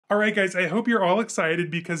All right, guys, I hope you're all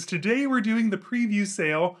excited because today we're doing the preview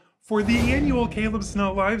sale for the annual Caleb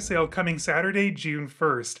Snell live sale coming Saturday, June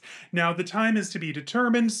 1st. Now, the time is to be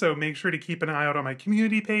determined, so make sure to keep an eye out on my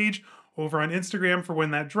community page over on Instagram for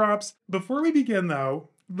when that drops. Before we begin, though,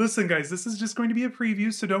 listen, guys, this is just going to be a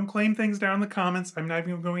preview, so don't claim things down in the comments. I'm not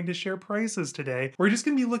even going to share prices today. We're just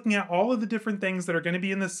going to be looking at all of the different things that are going to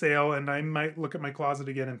be in the sale, and I might look at my closet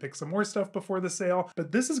again and pick some more stuff before the sale.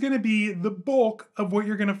 But this is going to be the bulk of what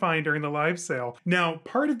you're going to find during the live sale. Now,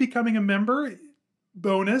 part of becoming a member,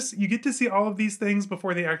 bonus, you get to see all of these things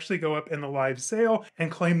before they actually go up in the live sale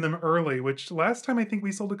and claim them early, which last time I think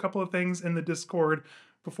we sold a couple of things in the Discord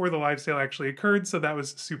before the live sale actually occurred, so that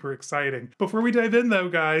was super exciting. Before we dive in though,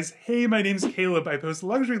 guys, hey, my name's Caleb. I post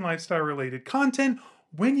luxury and lifestyle related content.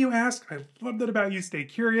 When you ask, I love that about you. Stay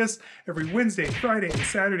curious every Wednesday, Friday, and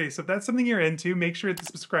Saturday. So if that's something you're into, make sure to hit the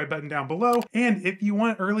subscribe button down below. And if you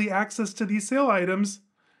want early access to these sale items,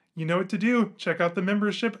 you know what to do. Check out the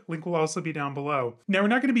membership. Link will also be down below. Now, we're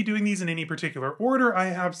not going to be doing these in any particular order. I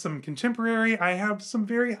have some contemporary, I have some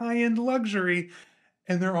very high-end luxury,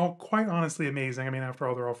 and they're all quite honestly amazing. I mean, after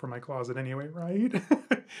all, they're all from my closet anyway, right?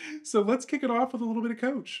 So let's kick it off with a little bit of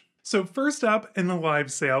Coach. So first up in the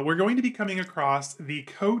live sale, we're going to be coming across the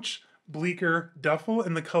Coach Bleecker duffel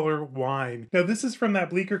in the color wine. Now this is from that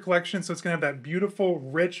Bleecker collection, so it's gonna have that beautiful,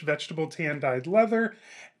 rich vegetable tan dyed leather.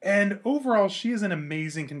 And overall, she is in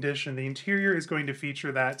amazing condition. The interior is going to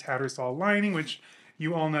feature that Tattersall lining, which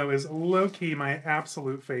you all know is low-key my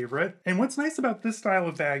absolute favorite. And what's nice about this style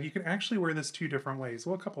of bag, you can actually wear this two different ways.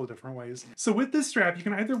 Well, a couple of different ways. So with this strap, you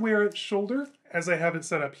can either wear it shoulder, as I have it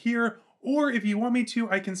set up here, or if you want me to,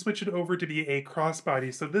 I can switch it over to be a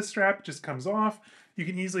crossbody. So this strap just comes off. You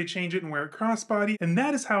can easily change it and wear it crossbody. And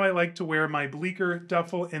that is how I like to wear my Bleecker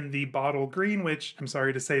duffel in the bottle green, which I'm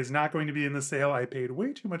sorry to say is not going to be in the sale. I paid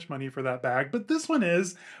way too much money for that bag, but this one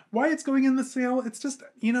is. Why it's going in the sale, it's just,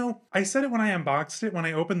 you know, I said it when I unboxed it. When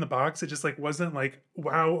I opened the box, it just like wasn't like,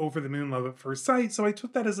 wow, over the moon love at first sight. So I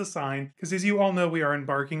took that as a sign, because as you all know, we are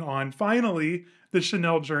embarking on, finally, the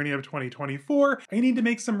Chanel journey of 2024. I need to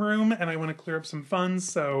make some room and I want to clear up some funds,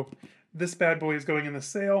 so this bad boy is going in the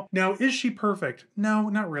sale. Now, is she perfect? No,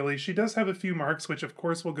 not really. She does have a few marks, which of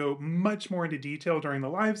course will go much more into detail during the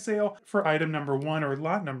live sale for item number 1 or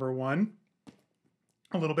lot number 1.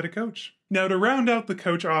 A little bit of Coach. Now, to round out the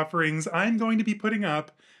Coach offerings, I'm going to be putting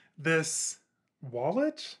up this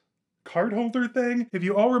wallet? Card holder thing. If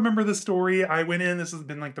you all remember the story, I went in, this has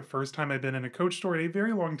been like the first time I've been in a Coach store in a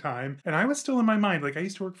very long time, and I was still in my mind, like I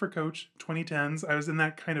used to work for Coach, 2010s, I was in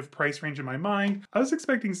that kind of price range in my mind. I was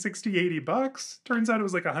expecting 60, 80 bucks. Turns out it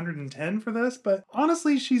was like 110 for this, but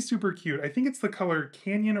honestly, she's super cute. I think it's the color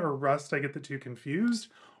Canyon or Rust, I get the two confused.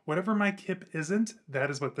 Whatever my kip isn't, that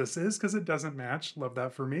is what this is, because it doesn't match. Love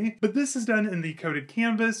that for me. But this is done in the coated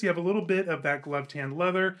canvas. You have a little bit of that glove tan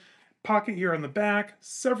leather. Pocket here on the back,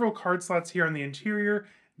 several card slots here on the interior,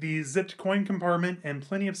 the zipped coin compartment, and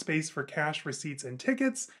plenty of space for cash, receipts, and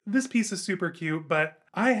tickets. This piece is super cute, but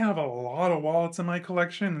I have a lot of wallets in my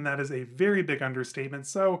collection, and that is a very big understatement.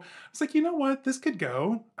 So I was like, you know what, this could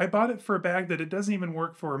go. I bought it for a bag that it doesn't even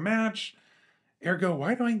work for a match. Ergo,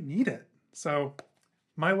 why do I need it? So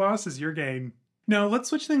my loss is your gain. Now let's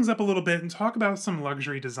switch things up a little bit and talk about some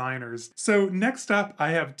luxury designers. So next up, I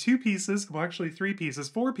have 2 pieces, well actually 3 pieces,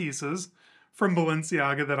 4 pieces from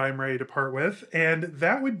Balenciaga that I'm ready to part with. And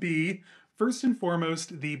that would be, first and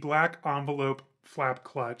foremost, the black envelope flap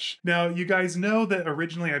clutch. Now, you guys know that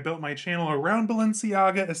originally I built my channel around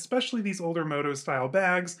Balenciaga, especially these older moto style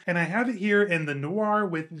bags. And I have it here in the noir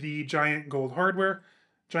with the giant gold hardware.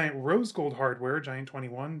 Giant rose gold hardware, Giant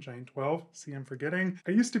 21, Giant 12. See, I'm forgetting.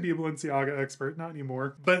 I used to be a Balenciaga expert, not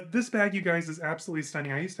anymore. But this bag, you guys, is absolutely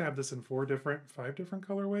stunning. I used to have this in 5 different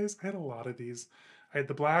colorways. I had a lot of these. I had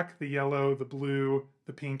the black, the yellow, the blue,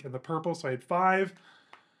 the pink, and the purple, so I had 5.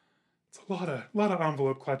 It's a lot of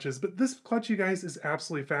envelope clutches, but this clutch, you guys, is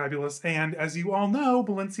absolutely fabulous. And as you all know,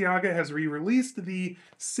 Balenciaga has re-released the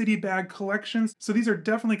City Bag collections. So these are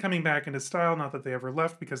definitely coming back into style. Not that they ever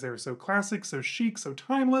left, because they were so classic, so chic, so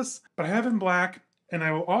timeless. But I have it in black, and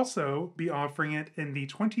I will also be offering it in the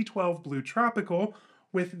 2012 Blue Tropical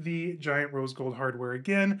with the giant rose gold hardware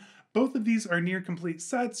again. Both of these are near complete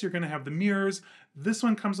sets. You're going to have the mirrors. This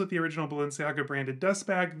one comes with the original Balenciaga branded dust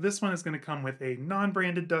bag. This one is going to come with a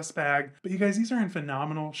non-branded dust bag. But you guys, these are in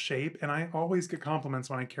phenomenal shape, and I always get compliments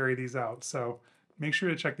when I carry these out. So make sure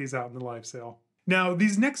to check these out in the live sale. Now,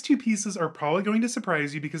 these next 2 pieces are probably going to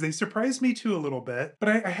surprise you because they surprised me too a little bit, but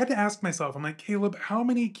I had to ask myself, I'm like, Caleb, how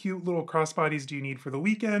many cute little crossbodies do you need for the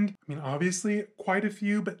weekend? I mean, obviously quite a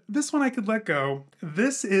few, but this one I could let go.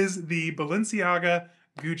 This is the Balenciaga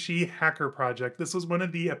Gucci Hacker Project. This was one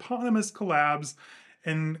of the eponymous collabs,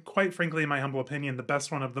 and quite frankly, in my humble opinion, the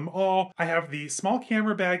best one of them all. I have the small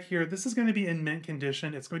camera bag here. This is going to be in mint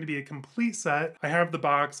condition. It's going to be a complete set. I have the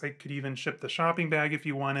box. I could even ship the shopping bag if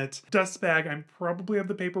you want it. Dust bag, I probably have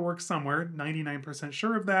the paperwork somewhere, 99%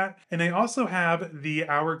 sure of that. And I also have the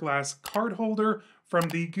hourglass card holder from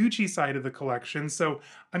the Gucci side of the collection. So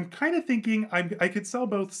I'm kind of thinking I could sell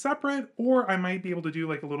both separate, or I might be able to do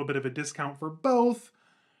like a little bit of a discount for both.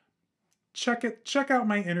 Check out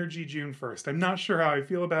my Energy June 1st. I'm not sure how I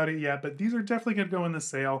feel about it yet, but these are definitely going to go in the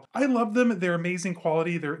sale. I love them. They're amazing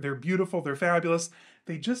quality. They're beautiful. They're fabulous.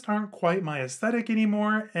 They just aren't quite my aesthetic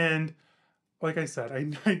anymore. And like I said,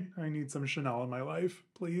 I need some Chanel in my life.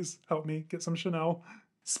 Please help me get some Chanel.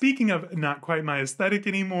 Speaking of not quite my aesthetic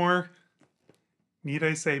anymore, need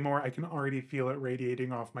I say more? I can already feel it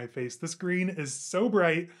radiating off my face. This green is so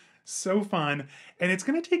bright, so fun, and it's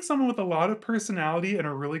going to take someone with a lot of personality and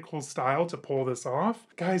a really cool style to pull this off.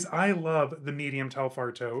 Guys, I love the medium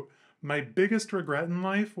Telfar tote. My biggest regret in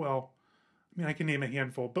life, well, I mean, I can name a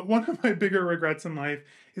handful, but one of my bigger regrets in life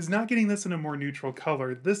is not getting this in a more neutral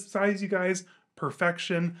color. This size, you guys,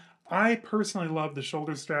 perfection. I personally love the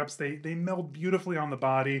shoulder straps. They meld beautifully on the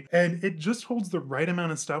body, and it just holds the right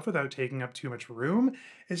amount of stuff without taking up too much room.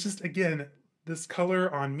 It's just, again, this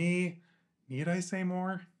color on me, need I say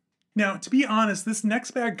more? Now, to be honest, this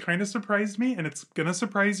next bag kind of surprised me, and it's gonna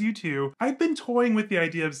surprise you too. I've been toying with the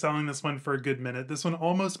idea of selling this one for a good minute. This one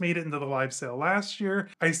almost made it into the live sale last year.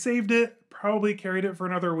 I saved it, probably carried it for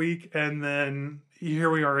another week, and then here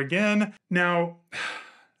we are again. Now,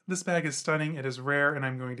 this bag is stunning, it is rare, and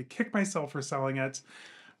I'm going to kick myself for selling it.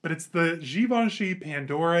 But it's the Givenchy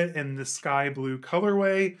Pandora in the sky blue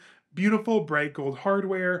colorway. Beautiful bright gold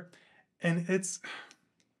hardware, and it's...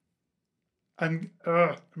 I'm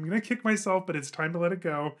gonna kick myself, but it's time to let it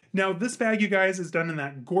go. Now, this bag, you guys, is done in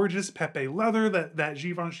that gorgeous Pepe leather that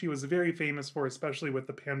Givenchy was very famous for, especially with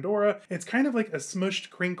the Pandora. It's kind of like a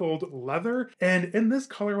smushed, crinkled leather, and in this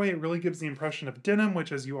colorway, it really gives the impression of denim,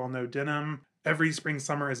 which, as you all know, denim every spring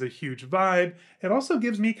summer is a huge vibe. It also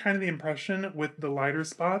gives me kind of the impression with the lighter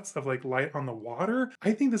spots of like light on the water.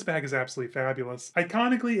 I think this bag is absolutely fabulous.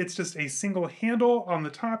 Iconically, it's just a single handle on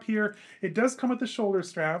the top here. It does come with the shoulder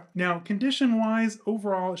strap. Now, condition wise,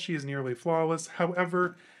 overall, she is nearly flawless.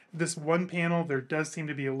 However, this one panel, there does seem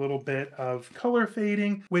to be a little bit of color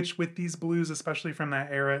fading, which with these blues, especially from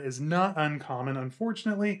that era, is not uncommon,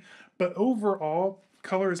 unfortunately. But overall,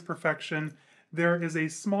 color is perfection. There is a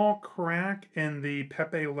small crack in the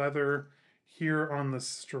Pepe leather here on the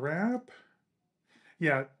strap.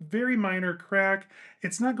 Yeah, very minor crack.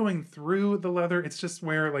 It's not going through the leather, it's just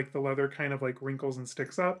where like the leather kind of like wrinkles and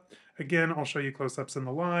sticks up. Again, I'll show you close-ups in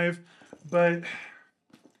the live, but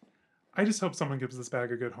I just hope someone gives this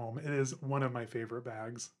bag a good home. It is one of my favorite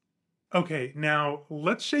bags. Okay, now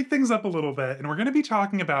let's shake things up a little bit, and we're gonna be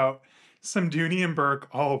talking about some Dooney & Bourke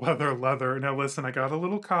all-weather leather. Now listen, I got a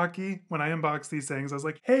little cocky when I unboxed these things. I was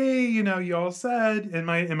like, hey, you know, y'all said in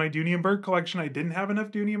my Dooney & Bourke collection I didn't have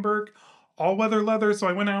enough Dooney & Bourke all-weather leather, so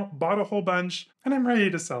I went out, bought a whole bunch, and I'm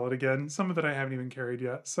ready to sell it again. Some of it I haven't even carried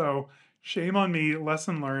yet, so shame on me,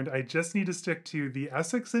 lesson learned. I just need to stick to the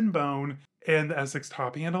Essex in bone and the Essex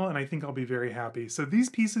top handle, and I think I'll be very happy. So these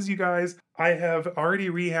pieces, you guys, I have already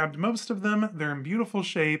rehabbed most of them. They're in beautiful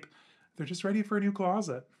shape. They're just ready for a new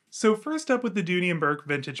closet. So first up with the Dooney & Bourke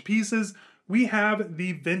vintage pieces, we have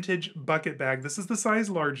the vintage bucket bag. This is the size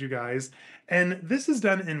large, you guys, and this is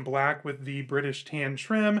done in black with the British tan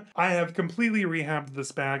trim. I have completely rehabbed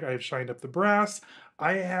this bag. I have shined up the brass.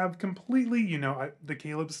 I have completely, you know, the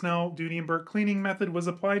Caleb Snell Dooney & Bourke cleaning method was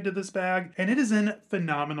applied to this bag, and it is in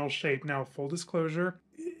phenomenal shape. Now, full disclosure,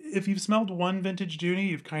 if you've smelled one vintage Dooney,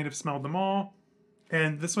 you've kind of smelled them all.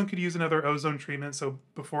 And this one could use another ozone treatment, so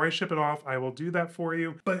before I ship it off, I will do that for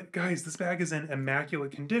you. But guys, this bag is in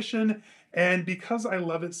immaculate condition, and because I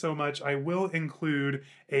love it so much, I will include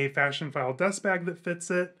a Fashion File dust bag that fits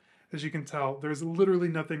it. As you can tell, there's literally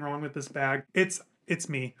nothing wrong with this bag. It's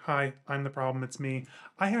me. Hi, I'm the problem, it's me.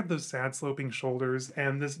 I have those sad sloping shoulders,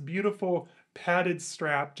 and this beautiful padded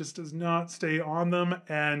strap just does not stay on them,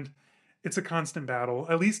 and it's a constant battle.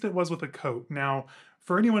 At least it was with a coat. Now,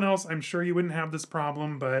 for anyone else, I'm sure you wouldn't have this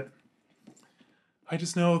problem, but I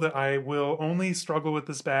just know that I will only struggle with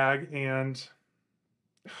this bag, and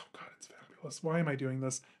oh God, it's fabulous. Why am I doing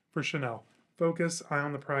this? For Chanel. Focus, eye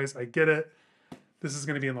on the prize, I get it. This is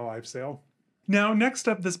gonna be in the live sale. Now, next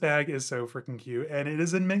up, this bag is so freaking cute, and it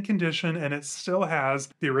is in mint condition, and it still has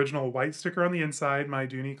the original white sticker on the inside. My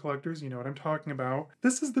Dooney collectors, you know what I'm talking about.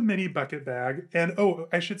 This is the mini bucket bag, and oh,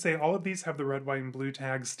 I should say all of these have the red, white, and blue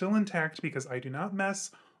tags still intact because I do not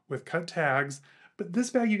mess with cut tags, But this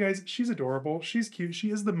bag, you guys, she's adorable. She's cute.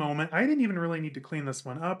 She is the moment. I didn't even really need to clean this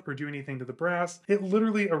one up or do anything to the brass. It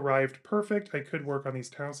literally arrived perfect. I could work on these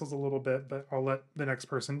tassels a little bit, but I'll let the next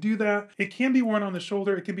person do that. It can be worn on the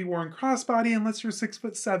shoulder. It can be worn crossbody unless you're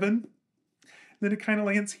 6'7". Then it kind of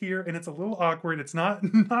lands here and it's a little awkward. It's not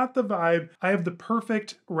the vibe. I have the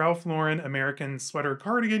perfect Ralph Lauren American sweater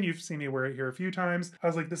cardigan. You've seen me wear it here a few times. I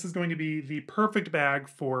was like, this is going to be the perfect bag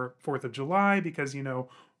for 4th of July because, you know,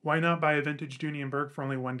 why not buy a vintage Dooney Bourke for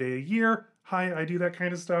only one day a year? Hi, I do that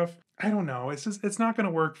kind of stuff. I don't know. It's just, it's not going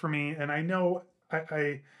to work for me. And I know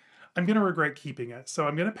I'm going to regret keeping it. So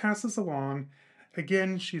I'm going to pass this along.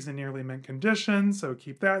 Again, she's in nearly mint condition, so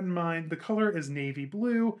keep that in mind. The color is navy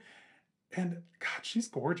blue. And God, she's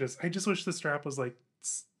gorgeous. I just wish the strap was like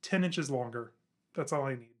 10 inches longer. That's all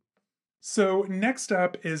I need. So next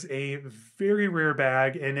up is a very rare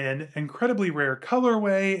bag in an incredibly rare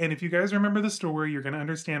colorway. And if you guys remember the story, you're going to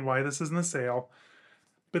understand why this is in the sale.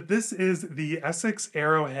 But this is the Essex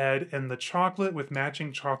Arrowhead in the chocolate with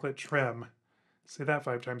matching chocolate trim. Say that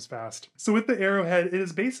 5 times fast. So with the Arrowhead, it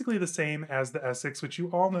is basically the same as the Essex, which you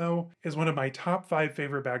all know is one of my top 5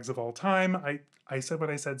 favorite bags of all time. I said what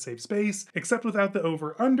I said, save space. Except without the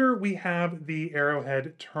over-under, we have the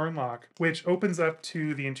Arrowhead turn lock, which opens up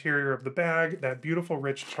to the interior of the bag, that beautiful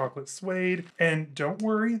rich chocolate suede. And don't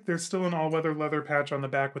worry, there's still an all-weather leather patch on the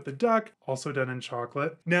back with the duck, also done in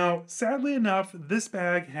chocolate. Now, sadly enough, this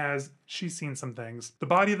bag has, she's seen some things. The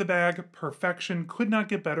body of the bag, perfection, could not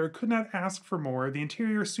get better, could not ask for more. The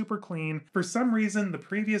interior, super clean. For some reason, the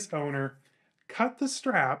previous owner cut the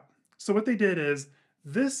strap. So what they did is,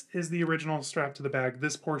 this is the original strap to the bag,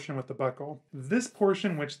 this portion with the buckle. This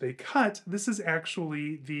portion which they cut, this is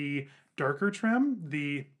actually the darker trim,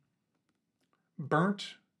 the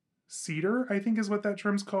burnt cedar, I think is what that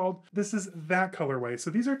trim's called. This is that colorway. So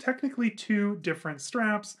these are technically 2 different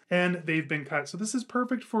straps and they've been cut. So this is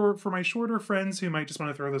perfect for my shorter friends who might just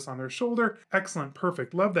want to throw this on their shoulder. Excellent,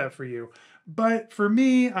 perfect, love that for you. But for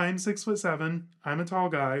me, I'm 6'7", I'm a tall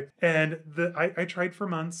guy, and I tried for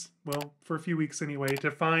months, well, for a few weeks anyway, to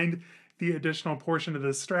find the additional portion of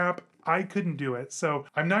this strap. I couldn't do it. So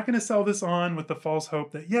I'm not going to sell this on with the false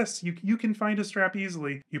hope that yes, you can find a strap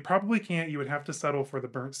easily. You probably can't. You would have to settle for the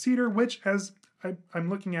burnt cedar, which as I'm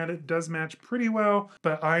looking at it does match pretty well,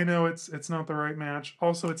 but I know it's not the right match.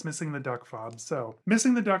 Also, it's missing the duck fob. So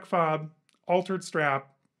missing the duck fob, altered strap,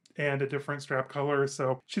 and a different strap color.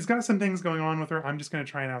 So she's got some things going on with her. I'm just going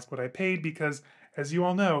to try and ask what I paid because as you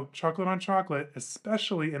all know, chocolate on chocolate,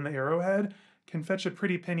 especially in the Arrowhead, can fetch a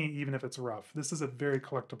pretty penny even if it's rough. This is a very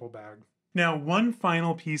collectible bag. Now, one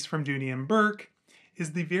final piece from Dooney Bourke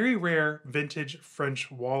is the very rare vintage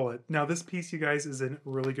French wallet. Now this piece, you guys, is in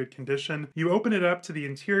really good condition. You open it up to the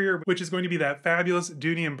interior, which is going to be that fabulous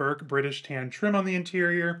Dooney Bourke British tan trim on the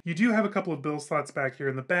interior. You do have a couple of bill slots back here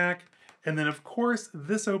in the back. And then of course,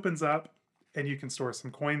 this opens up and you can store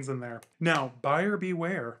some coins in there. Now, buyer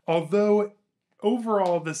beware. Although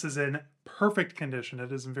overall this is in perfect condition,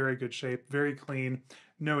 it is in very good shape, very clean,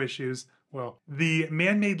 no issues. Well, the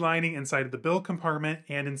man-made lining inside of the bill compartment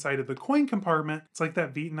and inside of the coin compartment, it's like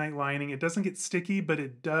that Vuitton lining. It doesn't get sticky, but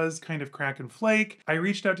it does kind of crack and flake. I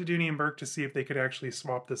reached out to Dooney Bourke to see if they could actually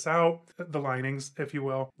swap this out, the linings, if you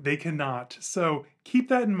will. They cannot. So keep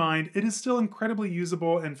that in mind. It is still incredibly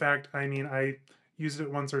usable. In fact, I mean, I used it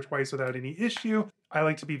once or twice without any issue. I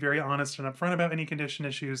like to be very honest and upfront about any condition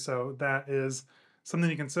issues, so that is something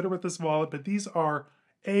to consider with this wallet. But these are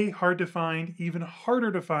hard to find, even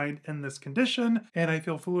harder to find in this condition, and I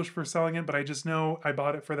feel foolish for selling it, but I just know I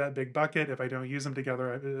bought it for that big bucket. If I don't use them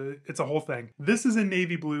together, it's a whole thing. This is in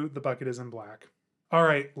navy blue, the bucket is in black. All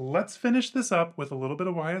right, let's finish this up with a little bit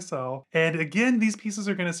of YSL. And again, these pieces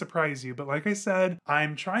are gonna surprise you, but like I said,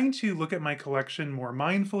 I'm trying to look at my collection more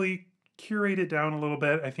mindfully, curate it down a little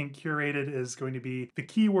bit. I think curated is going to be the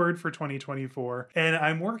key word for 2024. And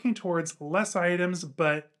I'm working towards less items,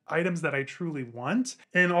 but items that I truly want.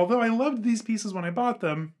 And although I loved these pieces when I bought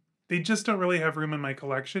them, they just don't really have room in my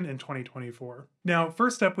collection in 2024. Now,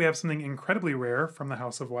 first up, we have something incredibly rare from the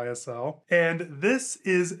house of YSL. And this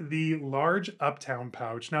is the large Uptown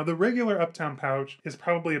pouch. Now, the regular Uptown pouch is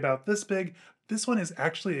probably about this big. This one is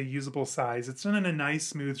actually a usable size. It's done in a nice,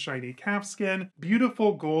 smooth, shiny calfskin.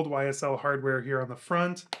 Beautiful gold YSL hardware here on the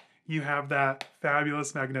front. You have that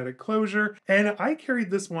fabulous magnetic closure. And I carried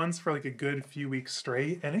this once for like a good few weeks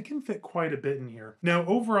straight, and it can fit quite a bit in here. Now,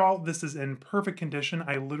 overall, this is in perfect condition.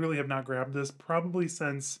 I literally have not grabbed this probably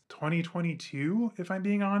since 2022, if I'm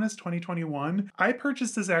being honest, 2021. I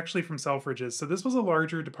purchased this actually from Selfridges. So this was a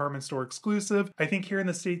larger department store exclusive. I think here in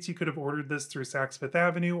the States, you could have ordered this through Saks Fifth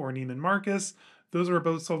Avenue or Neiman Marcus. Those were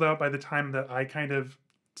both sold out by the time that I kind of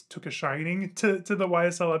took a shining to the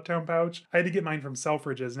YSL Uptown pouch. I had to get mine from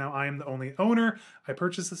Selfridges. Now I am the only owner. I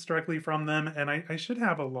purchased this directly from them, and I should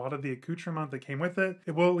have a lot of the accoutrement that came with it.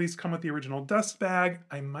 It will at least come with the original dust bag.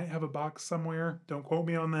 I might have a box somewhere. Don't quote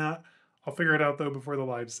me on that. I'll figure it out though before the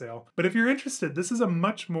live sale. But if you're interested, this is a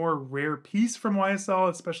much more rare piece from YSL,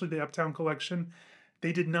 especially the Uptown collection.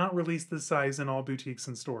 They did not release this size in all boutiques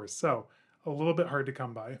and stores, so a little bit hard to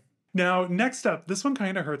come by. Now, next up, this one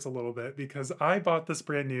kind of hurts a little bit because I bought this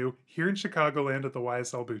brand new here in Chicagoland at the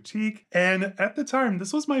YSL boutique. And at the time,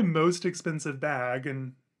 this was my most expensive bag.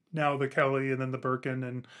 And now the Kelly and then the Birkin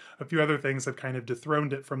and a few other things have kind of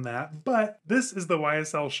dethroned it from that. But this is the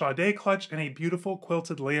YSL Sade clutch in a beautiful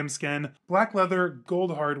quilted lambskin, black leather,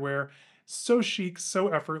 gold hardware. So chic, so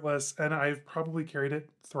effortless. And I've probably carried it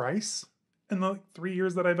thrice in the 3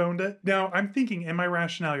 years that I've owned it. Now, I'm thinking in my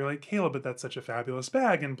rationale, you're like, Caleb, but that's such a fabulous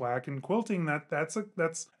bag, and black and quilting, that's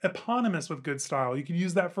eponymous with good style. You can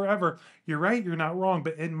use that forever. You're right, you're not wrong,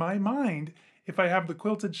 but in my mind, if I have the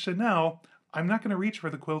quilted Chanel, I'm not gonna reach for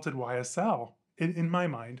the quilted YSL. In my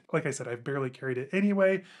mind. Like I said, I've barely carried it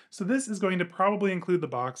anyway, so this is going to probably include the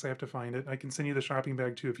box. I have to find it. I can send you the shopping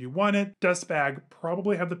bag too if you want it. Dust bag,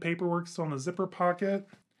 probably have the paperwork still in the zipper pocket.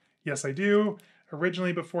 Yes, I do.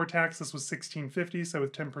 Originally, before tax, this was $16.50, so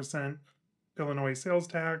with 10% Illinois sales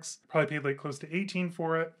tax, probably paid like close to $18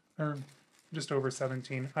 for it, or just over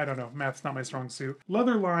 17. I don't know, math's not my strong suit.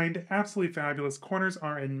 Leather lined, absolutely fabulous. Corners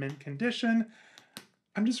are in mint condition.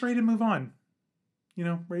 I'm just ready to move on. You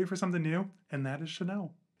know, ready for something new, and that is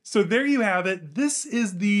Chanel. So there you have it. This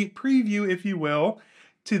is the preview, if you will,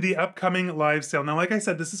 to the upcoming live sale. Now, like I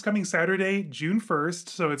said, this is coming Saturday, June 1st,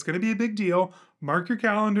 so it's going to be a big deal. Mark your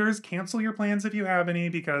calendars, cancel your plans if you have any,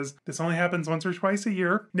 because this only happens once or twice a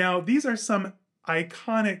year. Now, these are some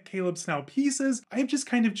iconic Caleb Snell pieces. I've just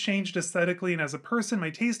kind of changed aesthetically, and as a person, my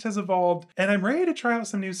taste has evolved, and I'm ready to try out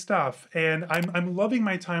some new stuff. And I'm loving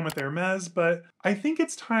my time with Hermès, but I think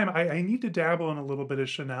it's time. I need to dabble in a little bit of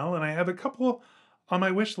Chanel, and I have a couple on my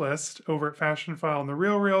wish list over at Fashion File and The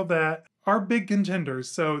RealReal that are big contenders.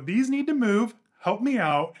 So these need to move. Help me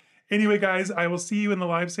out. Anyway, guys, I will see you in the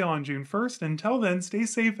live sale on June 1st. Until then, stay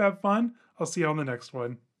safe, have fun. I'll see you on the next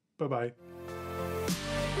one. Bye-bye.